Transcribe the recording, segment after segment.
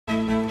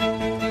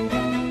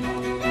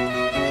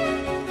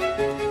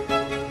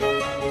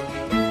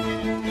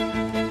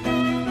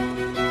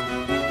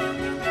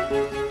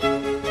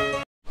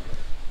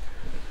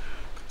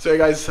So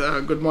hey guys,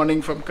 good morning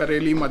from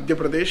Kareli, Madhya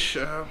Pradesh.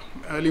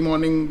 Early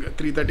morning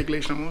 3:30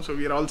 లేచినాము. So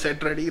we are all set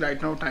ready. Right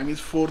now time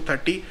is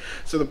 4:30.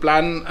 So the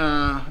plan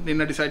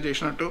నిన్న decide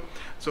చేసినట్టు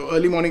so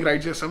early morning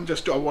ride చేస్తాం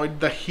just to avoid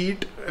the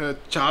heat.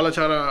 చాలా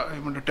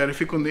ఏమంటారు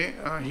terrific ఉంది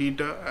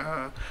heat.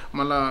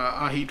 మళ్ళీ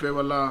ఆ heat wave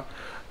వల్ల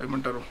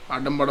ఏమంటారు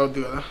అడ్డం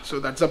పడవద్దు కదా. So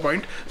that's the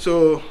point. So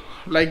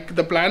like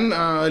the plan,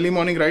 early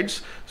morning rides.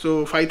 So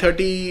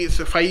 5:30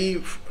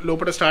 5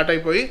 లోపల స్టార్ట్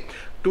అయిపోయి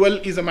 12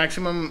 is the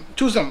maximum.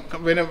 చూసాం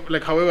whenever,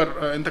 like however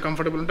ఎంత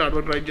కంఫర్టబుల్ ఉంటే అటు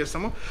వరకు రైడ్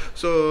చేస్తాము.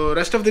 So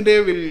rest of the day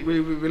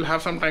will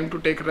have some time to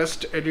take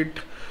rest,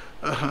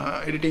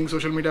 editing,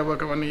 social media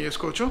work అవన్నీ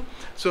చేసుకోవచ్చు.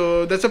 So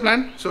that's a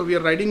plan. So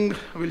we are riding,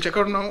 will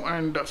checkout now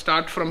and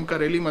start from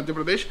కరేలి,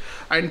 Madhya Pradesh.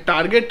 And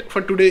target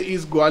for today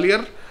is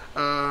Gwalior.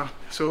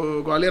 So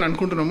Gwalior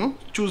అనుకుంటున్నాము,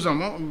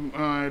 చూసాము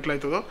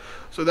ఎట్లయితుందో.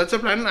 So that's a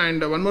plan.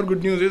 And one more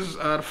good news is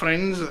our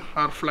friends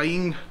are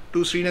flying to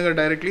Srinagar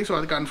directly. So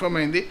అది confirm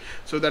అయింది.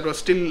 So that was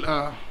still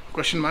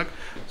question mark.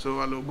 So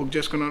వాళ్ళు book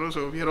చేసుకున్నారు.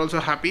 So we are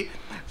also happy.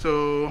 So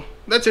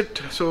that's it.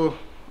 So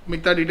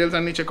మిగతా details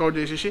అన్నీ checkout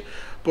చేసేసి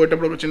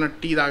పోయేటప్పుడు ఒక చిన్న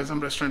టీ తాగేసాం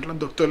రెస్టారెంట్లో.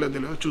 దొక్కుతో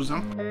తెలియదు,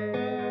 చూద్దాం.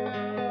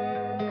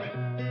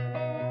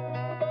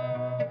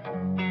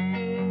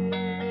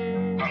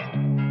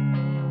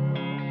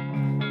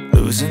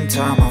 Losing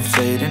time, I'm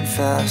fading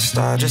fast.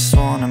 I just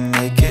wanna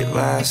make it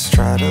last.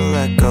 Try to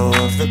let go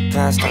of the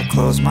past. I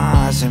close my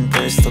eyes,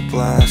 embrace the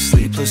blast.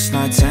 Sleepless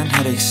nights and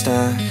headaches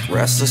stack.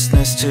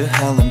 Restlessness to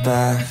hell and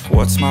back.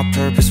 What's my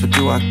purpose? What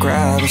do I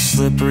grab? A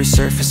slippery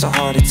surface, a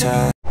heart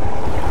attack.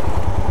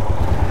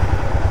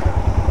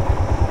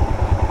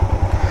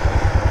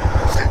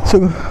 So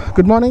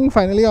good morning,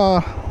 finally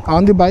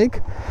on the bike.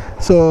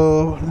 So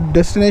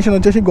destination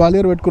వచ్చేసి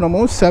గ్వాలియర్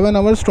పెట్టుకున్నాము. 7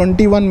 hours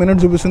 21 minutes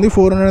చూపిస్తుంది,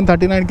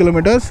 439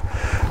 kilometers.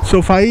 So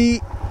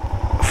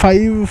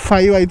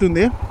 5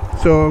 అవుతుంది.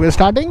 So we are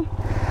starting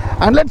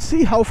and let's see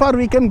how far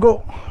we can go.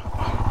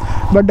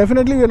 But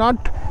definitely we are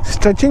not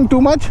stretching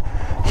too much.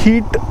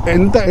 Heat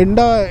ఎంత ఎండ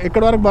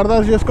ఎక్కడి వరకు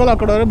బర్దాష్ చేసుకోవాలో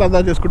అక్కడ వరకు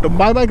బర్దాష్ చేసుకుంటాం.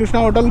 Bye bye Krishna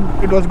hotel.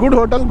 It was good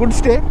hotel, good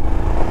stay.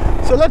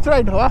 So let's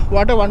ride.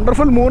 What a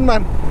wonderful moon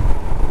man.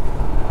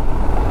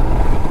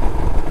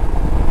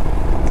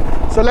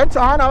 So let's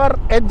on our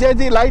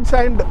HJG lights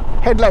and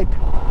headlight.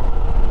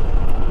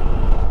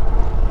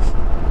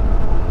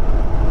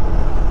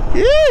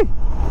 Yee!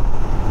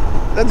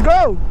 Let's go.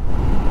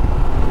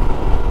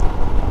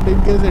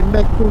 In case end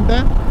ekkunte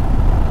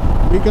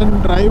we can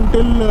drive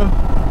till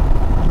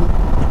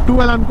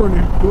 12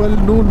 అనుకోండి,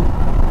 12 noon.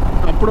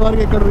 అప్పటి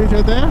వరకు ఎక్కడ reach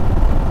అయితే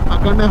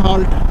అక్కడనే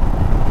halt.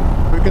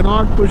 we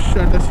cannot push.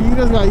 అంటే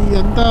సీరియస్గా ఈ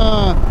ఎంత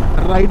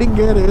రైడింగ్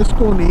గేర్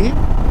వేసుకొని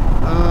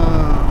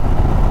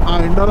ఆ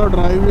ఎండలో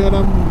డ్రైవ్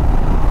చేయడం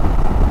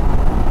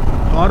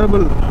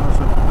హారబుల్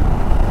అసలు.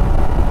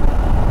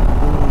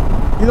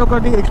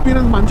 ఇదొకటి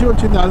ఎక్స్పీరియన్స్ మంచిగా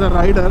వచ్చింది యాజ్ అ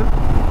రైడర్.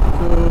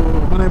 సో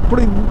మనం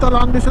ఎప్పుడు ఇంత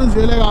లాంగ్ డిస్టెన్స్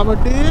చేయలే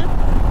కాబట్టి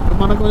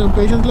మనకు కొంచెం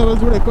పేషెన్స్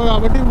లెవెల్స్ కూడా ఎక్కువ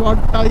కాబట్టి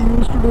what I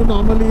use to do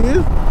normally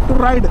is to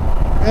ride.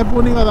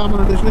 పోనీ కదా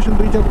మన డెస్టినేషన్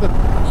రీచ్ అవుతారు.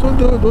 So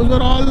those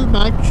are all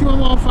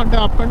maximum of అంటే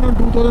up and down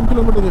 2000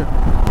 kilometers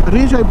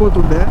reach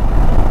అయిపోతుండే.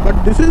 But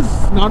this is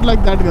not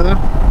like that కదా.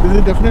 This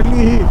is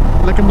definitely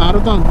like a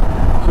marathon.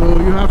 So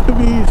you have to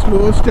be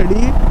slow,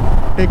 steady,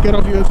 take care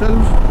of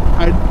yourself,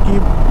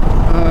 keep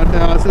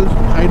ourselves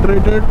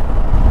hydrated.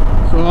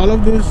 So all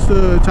of this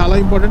చాలా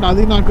important.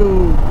 అది నాకు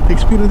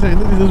experience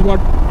అయింది. This is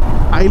what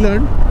I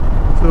learn.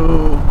 So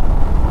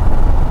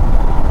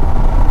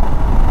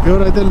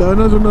ఎవరైతే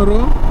learners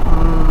ఉన్నారో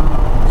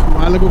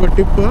వాళ్ళకు ఒక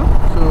tip.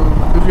 So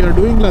if you are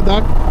doing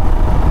Ladakh,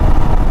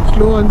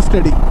 slow and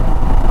study,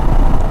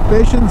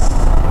 patience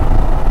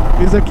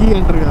is the key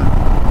అంటారు కదా.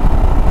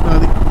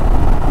 అది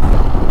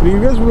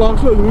ప్రీవియస్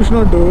బ్లాగ్స్లో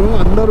చూసినట్టు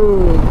అందరూ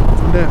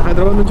అంటే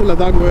హైదరాబాద్ నుంచి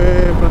లదాఖ్ పోయే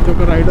ప్రతి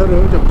ఒక్క రైడరు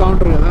చెప్తూ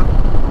ఉంటారు కదా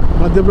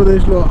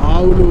మధ్యప్రదేశ్లో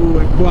ఆవులు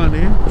ఎక్కువ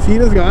అని.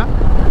 సీరియస్గా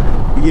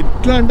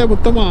ఎట్లా అంటే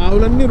మొత్తం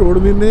ఆవులన్నీ రోడ్డు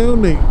మీదనే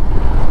ఉన్నాయి.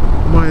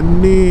 మా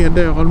అన్నీ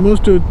అంటే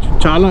ఆల్మోస్ట్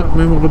చాలా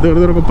మేము ఒక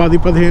దగ్గర ఒక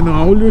 10-15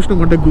 ఆవులు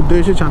చూసినాం. అంటే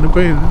గుద్దేసి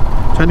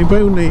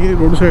చనిపోయి ఉన్నాయి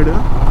రోడ్డు సైడ్.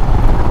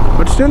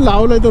 బట్ స్టిల్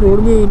ఆవులు అయితే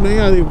రోడ్డు మీద ఉన్నాయి.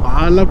 అది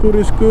వాళ్ళకు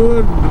రిస్క్,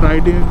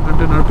 రైడింగ్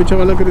అంటే నడిపించే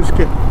వాళ్ళకి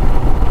రిస్కే.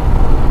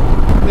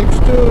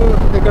 నెక్స్ట్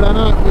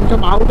ఎక్కడైనా కొంచెం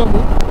ఆగుతాము,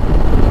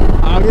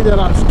 ఆగి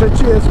జర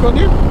స్ట్రెచ్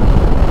చేసుకొని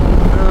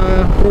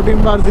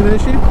ప్రోటీన్ బార్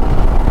తినేసి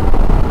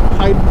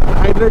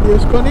హైడ్రేట్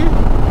చేసుకొని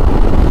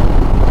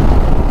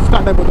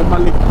స్టార్ట్ అయిపోతాం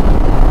మళ్ళీ.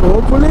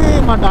 హోప్ఫుల్లీ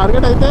మా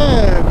టార్గెట్ అయితే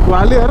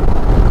గ్వాలియర్,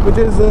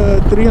 విచ్ ఈజ్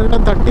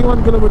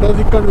 331 kilometers.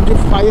 ఇక్కడ నుంచి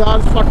 5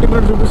 hours 40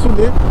 minutes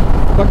చూపిస్తుంది.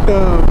 బట్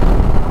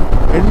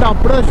ఎండ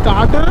అప్పుడే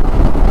స్టార్ట్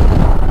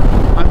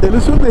అది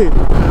తెలుస్తుంది.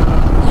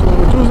 సో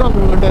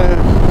చూసాము అంటే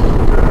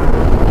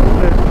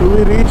do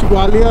we reach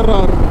Gwalior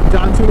or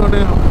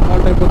ఝాన్సీలోనే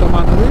halt అయిపోతామా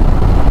అన్నది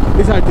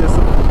డిసైడ్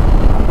చేస్తాం.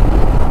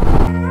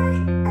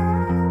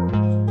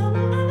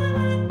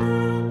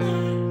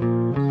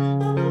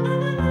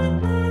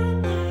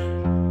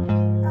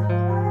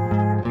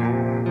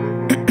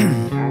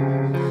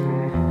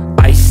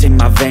 Ice in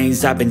my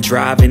veins, I've been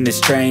driving this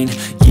train.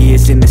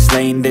 years in this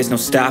lane, there's no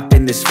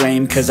stopping this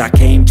flame. Cause I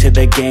came to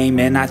the game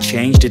and I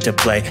changed it to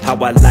play how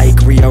I like,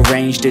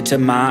 rearranged it to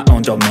my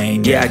own domain.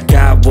 Yeah, I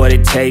got what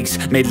it takes,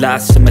 made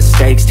lots of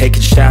mistakes,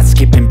 taking shots,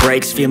 skipping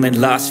breaks, feeling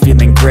lost,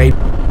 feeling great.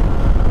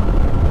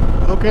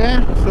 Okay,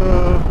 so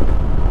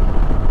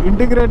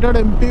integrated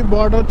MP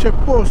border check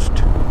post,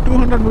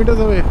 200 meters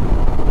away.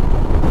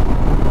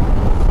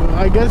 So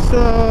I guess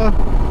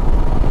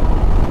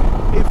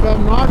if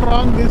I'm not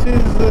wrong, this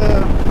is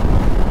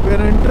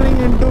we're entering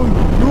into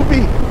UP.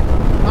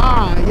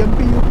 MP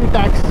UP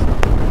tax.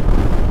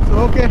 So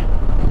okay,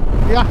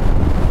 yeah.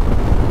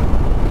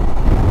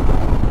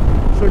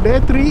 So day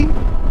 3,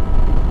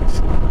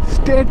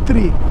 state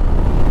 3.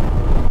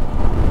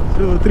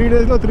 So 3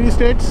 days go 3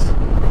 states.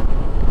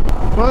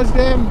 First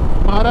day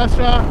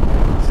Maharashtra,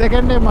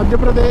 second day Madhya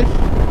Pradesh,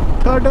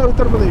 third day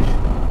Uttar Pradesh.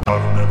 I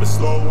don't ever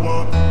slow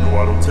up, no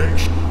I don't take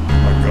shit.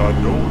 I got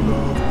no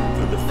love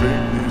for the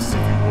fakeness.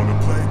 If you wanna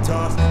play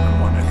tough and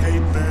wanna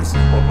hate this,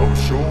 I'll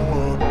show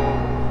up.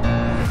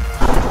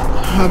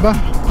 అబ్బా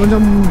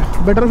కొంచెం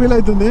better feel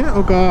అవుతుంది.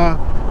 ఒక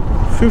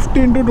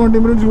 15 to 20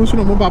 minutes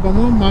చూస్తున్నాము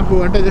పాపము. మాకు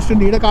అంటే just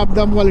నీడ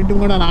కాపుదాం వాళ్ళ ఇంటికి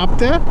కూడా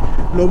ఆపితే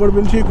లోపల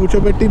పిలిచి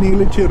కూర్చోబెట్టి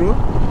నీళ్ళు ఇచ్చారు.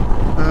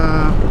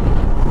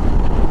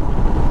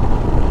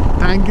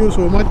 Thank you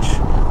so much.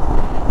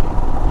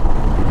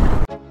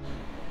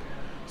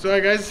 So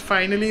I guys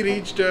finally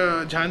reached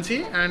Jhansi,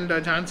 and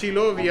Jhansi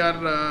lo we are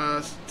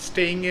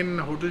staying in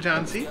Hotel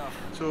Jhansi.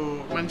 So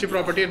manchi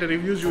property and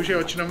reviews chuse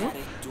vachinamu.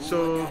 So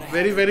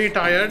very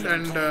tired,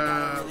 and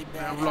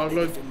vlog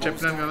lo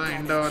cheppinanu kada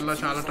enda valla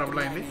chaala trouble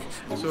ayindi.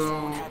 So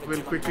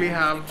we'll quickly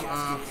have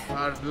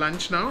our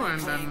lunch now,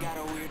 and then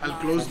I'll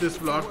close this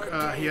vlog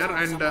here.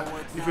 And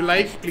if you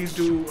like, please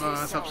do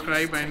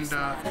subscribe and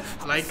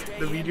like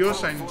the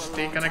videos and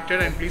stay connected,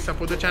 and please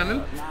support the channel.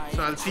 So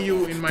I'll see you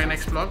in my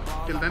next vlog.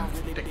 Till then,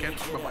 take care.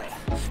 Bye bye.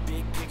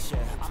 Big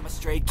picture, I'm a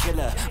straight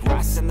killer,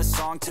 rising the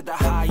song to the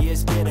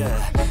highest bidder.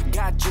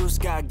 Got juice,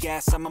 got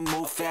gas, I'ma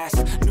move fast.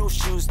 New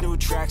shoes, new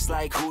tracks,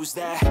 like who's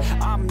that?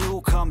 I'm new,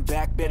 come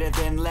back, better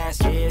than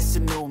last. Yeah, it's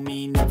a new me,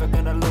 never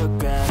gonna look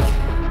back.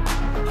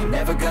 I'm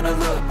never gonna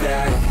look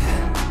back.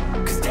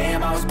 Cause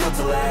damn, I was built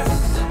to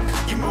last.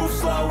 You move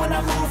slow and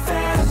I move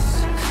fast,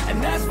 and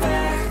that's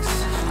facts.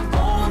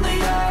 Only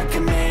I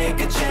can make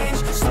a change.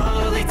 Slow